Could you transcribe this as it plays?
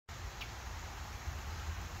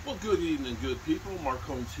Well, good evening, good people. Mark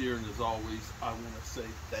Holmes here, and as always, I want to say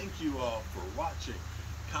thank you all for watching,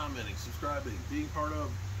 commenting, subscribing, being part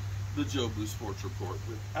of the Joe Boo Sports Report.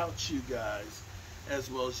 Without you guys, as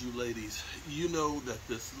well as you ladies, you know that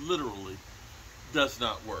this literally does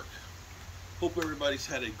not work. Hope everybody's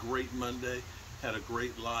had a great Monday, had a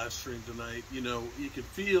great live stream tonight. You know, you can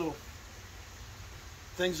feel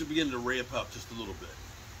things are beginning to ramp up just a little bit.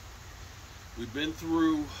 We've been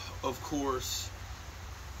through, of course,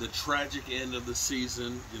 the tragic end of the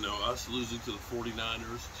season, you know, us losing to the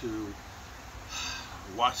 49ers, to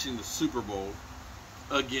watching the Super Bowl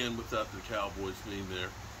again without the Cowboys being there,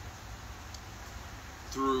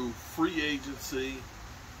 through free agency,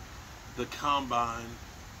 the combine,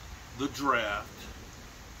 the draft,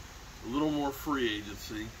 a little more free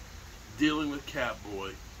agency, dealing with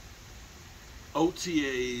Catboy,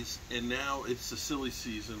 OTAs, and now it's the silly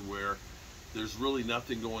season where there's really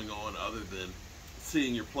nothing going on other than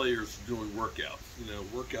seeing your players doing workouts, you know,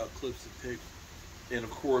 workout clips and tapes, and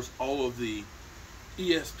of course all of the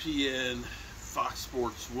ESPN, Fox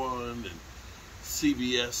Sports 1, and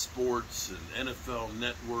CBS Sports, and NFL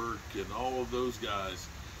Network, and all of those guys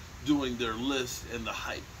doing their list and the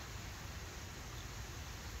hype.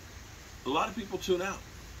 A lot of people tune out.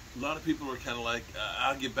 A lot of people are kind of like,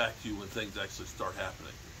 I'll get back to you when things actually start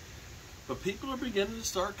happening. But people are beginning to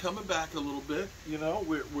start coming back a little bit. You know,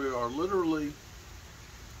 we are literally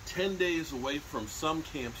 10 days away from some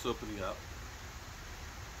camps opening up.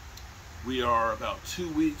 We are about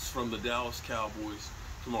 2 weeks from the Dallas Cowboys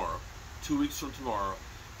tomorrow. 2 weeks from tomorrow,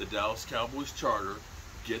 the Dallas Cowboys charter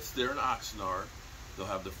gets there in Oxnard. They'll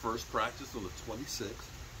have the first practice on the 26th.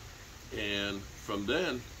 And from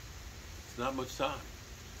then, it's not much time.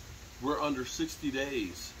 We're under 60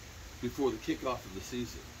 days before the kickoff of the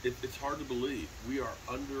season. It's hard to believe. We are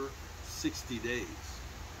under 60 days.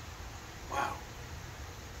 Wow.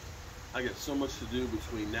 I got so much to do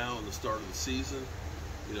between now and the start of the season.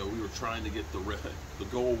 You know, we were trying to get the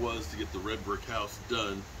goal was to get the red brick house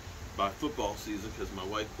done by football season, because my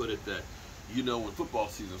wife put it that, you know, when football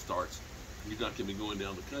season starts, you're not going to be going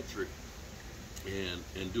down the country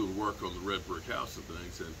and doing work on the red brick house and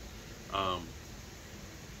things. And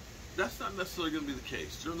that's not necessarily going to be the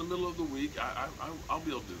case. During the middle of the week, I'll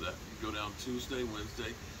be able to do that. Go down Tuesday,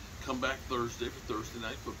 Wednesday, come back Thursday for Thursday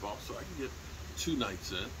night football, so I can get 2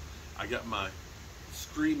 nights in. I got my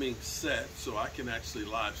streaming set, so I can actually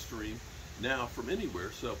live stream now from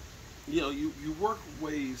anywhere. So, you know, you work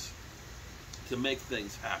ways to make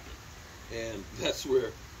things happen. And that's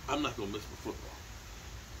where I'm not going to miss my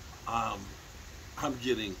football. I'm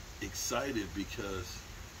getting excited because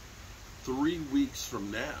 3 weeks from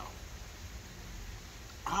now,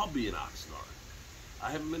 I'll be in Oxnard.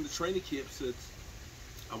 I haven't been to training camp since,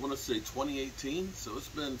 I want to say 2018, so it's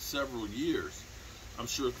been several years. I'm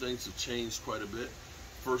sure things have changed quite a bit.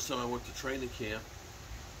 First time I went to training camp,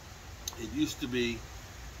 it used to be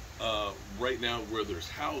right now where there's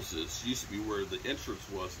houses, used to be where the entrance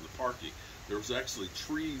was in the parking. There was actually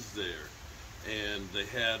trees there, and they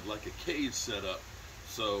had like a cage set up.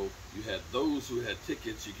 So you had those who had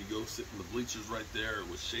tickets, you could go sit in the bleachers right there. It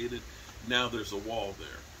was shaded. Now there's a wall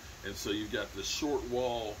there. And so you've got this short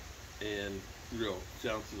wall and, you know,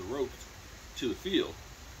 down to the ropes to the field.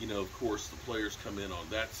 You know, of course, the players come in on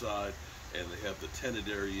that side, and they have the tented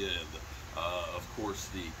area and, of course,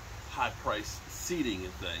 the high-priced seating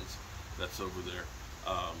and things that's over there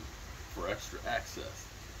for extra access.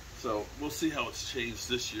 So we'll see how it's changed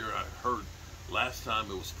this year. I heard last time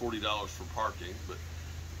it was $40 for parking, but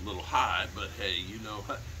a little high. But hey, you know,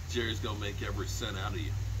 Jerry's going to make every cent out of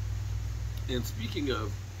you. And speaking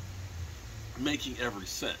of making every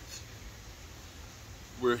cent,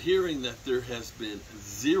 we're hearing that there has been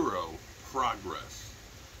zero progress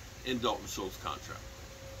in Dalton Schultz' contract.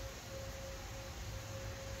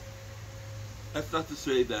 That's not to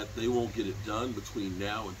say that they won't get it done between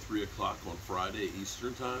now and 3 o'clock on Friday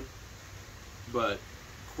Eastern time, but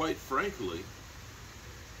quite frankly,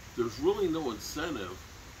 there's really no incentive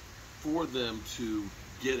for them to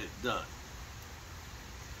get it done.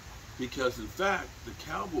 Because in fact, the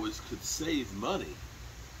Cowboys could save money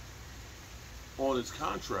on his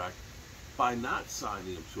contract by not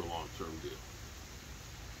signing him to a long-term deal.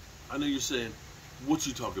 I know you're saying, what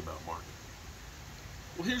you talking about, Mark?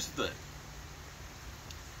 Well, here's the thing.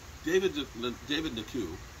 David Njoku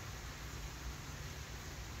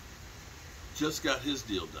just got his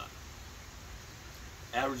deal done.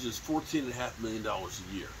 Averages $14.5 million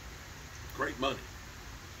a year. Great money.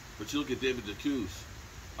 But you look at David Njoku's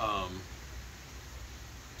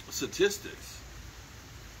statistics.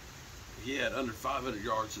 He had under 500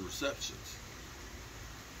 yards in receptions.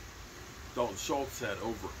 Dalton Schultz had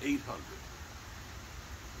over 800.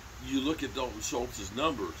 You look at Dalton Schultz's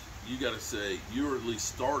numbers, you got to say you're at least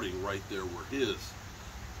starting right there where his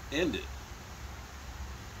ended.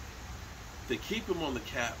 They keep him on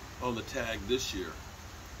the tag this year.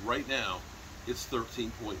 Right now, it's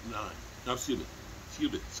 13.9. No,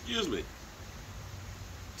 excuse me.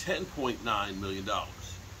 $10.9 million.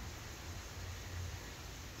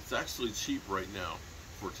 It's actually cheap right now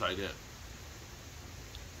for tight end.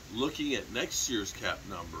 Looking at next year's cap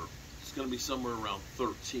number, it's going to be somewhere around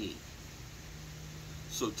 13.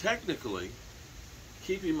 So technically,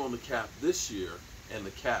 keeping him on the cap this year and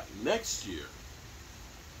the cap next year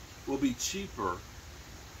will be cheaper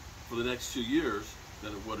for the next 2 years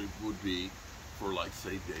than what it would be for, like,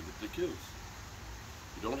 say, David DeCoos.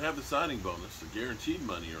 You don't have the signing bonus, the guaranteed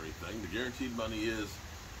money or anything. The guaranteed money is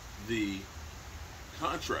the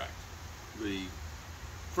contract, the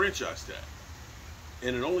franchise tag.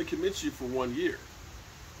 And it only commits you for 1 year.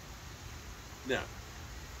 Now,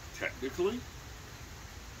 technically,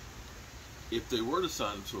 if they were to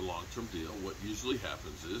sign him to a long-term deal, what usually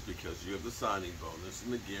happens is, because you have the signing bonus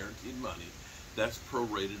and the guaranteed money, that's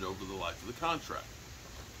prorated over the life of the contract.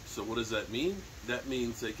 So what does that mean? That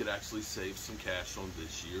means they could actually save some cash on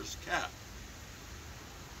this year's cap.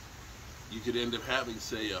 You could end up having,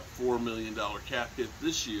 say, a $4 million cap hit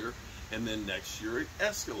this year, and then next year it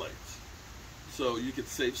escalates. So you could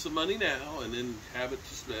save some money now and then have it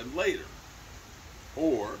to spend later.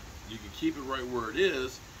 Or you can keep it right where it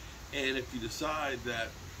is, and if you decide that,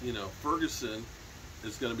 Ferguson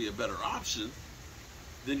is going to be a better option,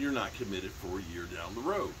 then you're not committed for a year down the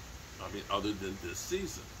road. I mean, other than this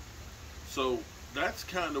season. So that's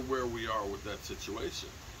kind of where we are with that situation.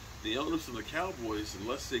 The owners of the Cowboys,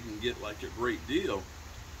 unless they can get like a great deal,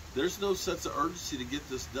 there's no sense of urgency to get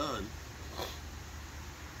this done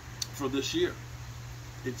for this year.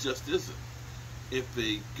 It just isn't. If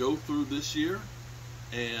they go through this year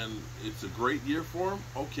and it's a great year for them,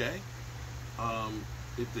 okay.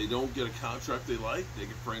 If they don't get a contract they like, they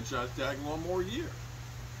can franchise tag 1 more year.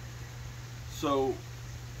 So,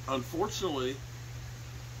 unfortunately,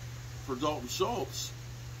 for Dalton Schultz,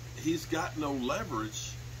 he's got no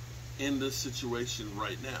leverage in this situation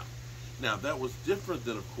right now. Now, that was different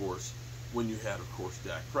than, of course, when you had, of course,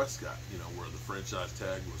 Dak Prescott, where the franchise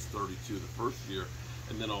tag was 32 the first year,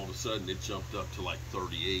 and then all of a sudden it jumped up to like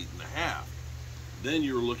 38 and a half. Then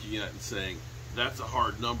you're looking at it and saying, that's a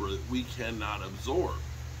hard number that we cannot absorb.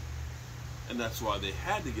 And that's why they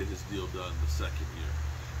had to get his deal done the second year.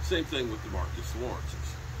 Same thing with DeMarcus Lawrence.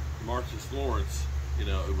 DeMarcus Lawrence, it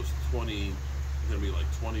was going to be like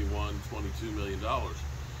 $21, $22 million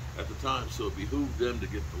at the time. So it behooved them to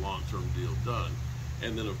get the long-term deal done.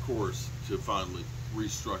 And then, of course, to finally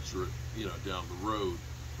restructure it, down the road,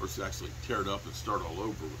 or to actually tear it up and start all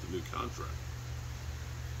over with a new contract.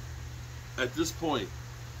 At this point,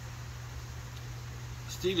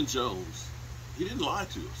 Stephen Jones, he didn't lie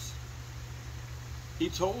to us. He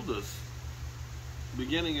told us,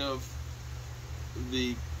 beginning of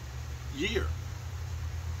the year,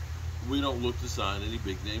 we don't look to sign any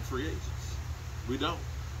big-name free agents. We don't.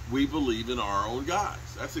 We believe in our own guys.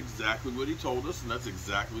 That's exactly what he told us, and that's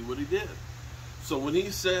exactly what he did. So when he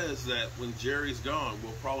says that when Jerry's gone,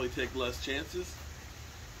 we'll probably take less chances,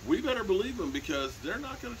 we better believe him, because they're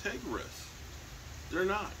not going to take risks. They're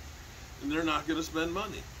not. And they're not going to spend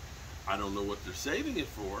money. I don't know what they're saving it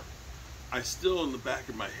for. I still, in the back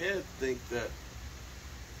of my head, think that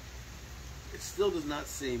it still does not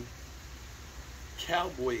seem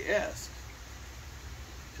cowboy-esque.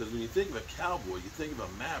 Because when you think of a cowboy, you think of a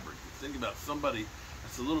maverick. You think about somebody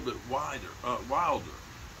that's a little bit wilder,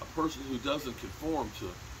 a person who doesn't conform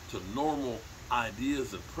to normal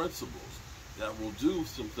ideas and principles, that will do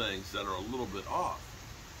some things that are a little bit off.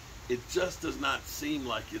 It just does not seem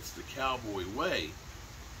like it's the cowboy way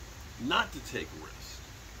not to take risks,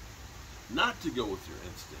 not to go with your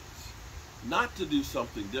instincts, not to do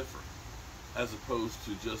something different, as opposed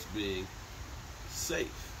to just being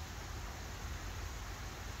safe.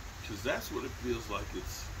 Because that's what it feels like it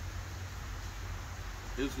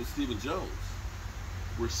is with Stephen Jones.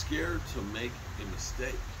 We're scared to make a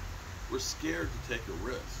mistake. We're scared to take a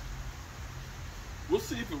risk. We'll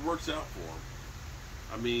see if it works out for them.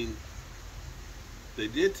 I mean, they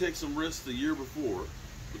did take some risks the year before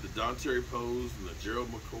with the Dontari Poes and the Gerald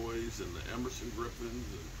McCoys and the Emerson Griffins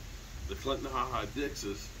and the Clinton Ha-Ha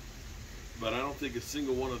Dixes, but I don't think a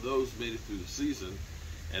single one of those made it through the season,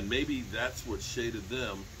 and maybe that's what shaded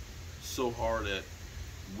them so hard at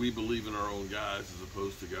we believe in our own guys as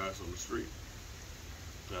opposed to guys on the street.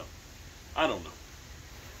 Now, I don't know.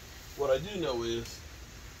 What I do know is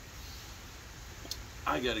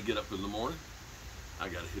I got to get up in the morning. I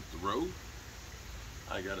got to hit the road.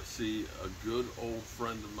 I got to see a good old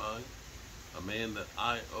friend of mine, a man that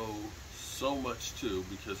I owe so much to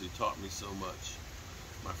because he taught me so much,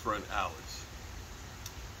 my friend Alex.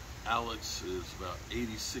 Alex is about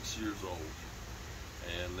 86 years old,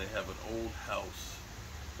 and they have an old house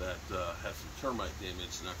that has some termite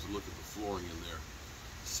damage, and I have to look at the flooring in there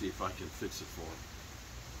to see if I can fix it for him.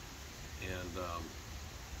 And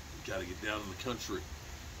got to get down in the country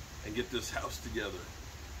and get this house together.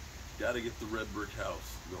 Got to get the red brick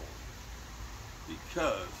house going,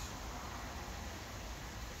 because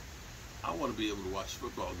I want to be able to watch a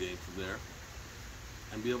football game from there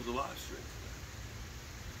and be able to live stream from there.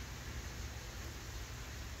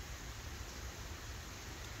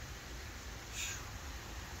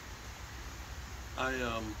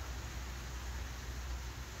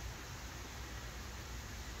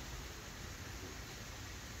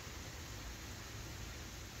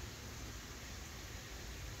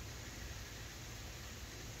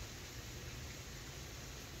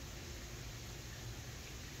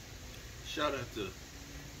 Shout out to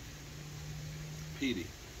PD.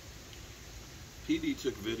 PD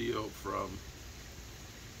took video from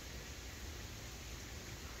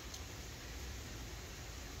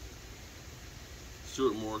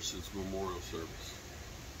Stuart Morrison's memorial service,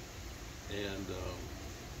 and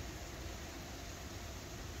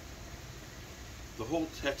the whole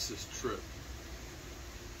Texas trip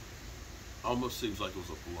almost seems like it was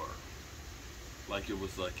a blur, like it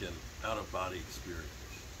was like an out-of-body experience.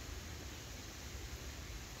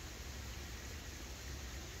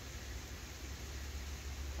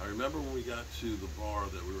 I remember when we got to the bar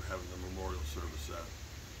that we were having the memorial service at,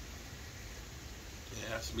 they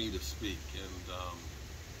asked me to speak, and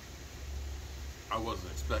I wasn't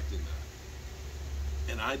expecting that.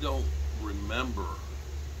 And I don't remember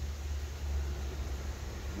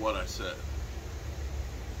what I said.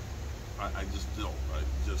 I just don't.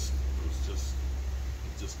 It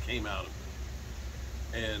just came out of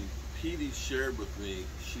me. And Petey shared with me,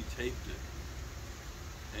 she taped it,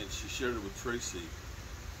 and she shared it with Tracy.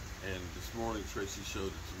 And this morning, Tracy showed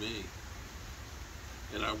it to me.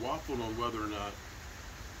 And I waffled on whether or not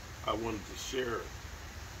I wanted to share it.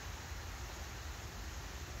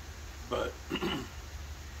 But it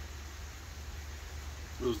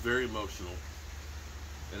was very emotional,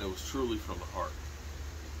 and it was truly from the heart.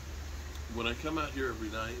 When I come out here every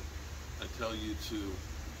night, I tell you to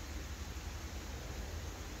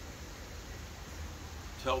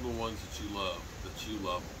tell the ones that you love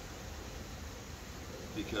them.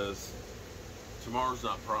 Because tomorrow's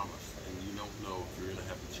not promised, and you don't know if you're going to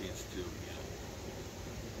have the chance to again.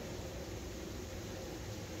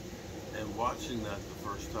 And watching that the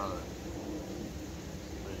first time,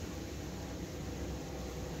 man,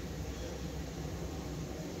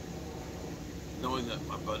 knowing that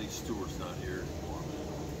my buddy Stuart's not here anymore, man,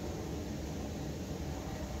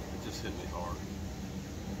 it just hit me hard.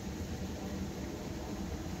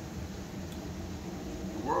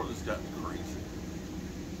 The world has gotten crazy.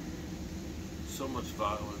 So much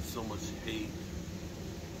violence, so much hate,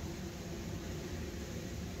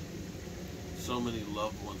 so many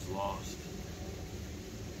loved ones lost.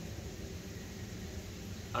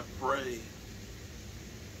 I pray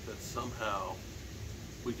that somehow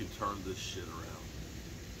we can turn this shit around.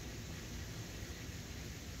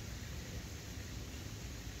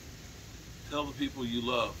 Tell the people you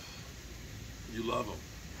love them,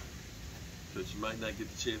 because you might not get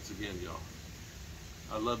the chance again, y'all.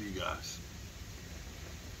 I love you guys.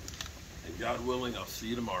 And God willing, I'll see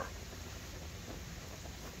you tomorrow.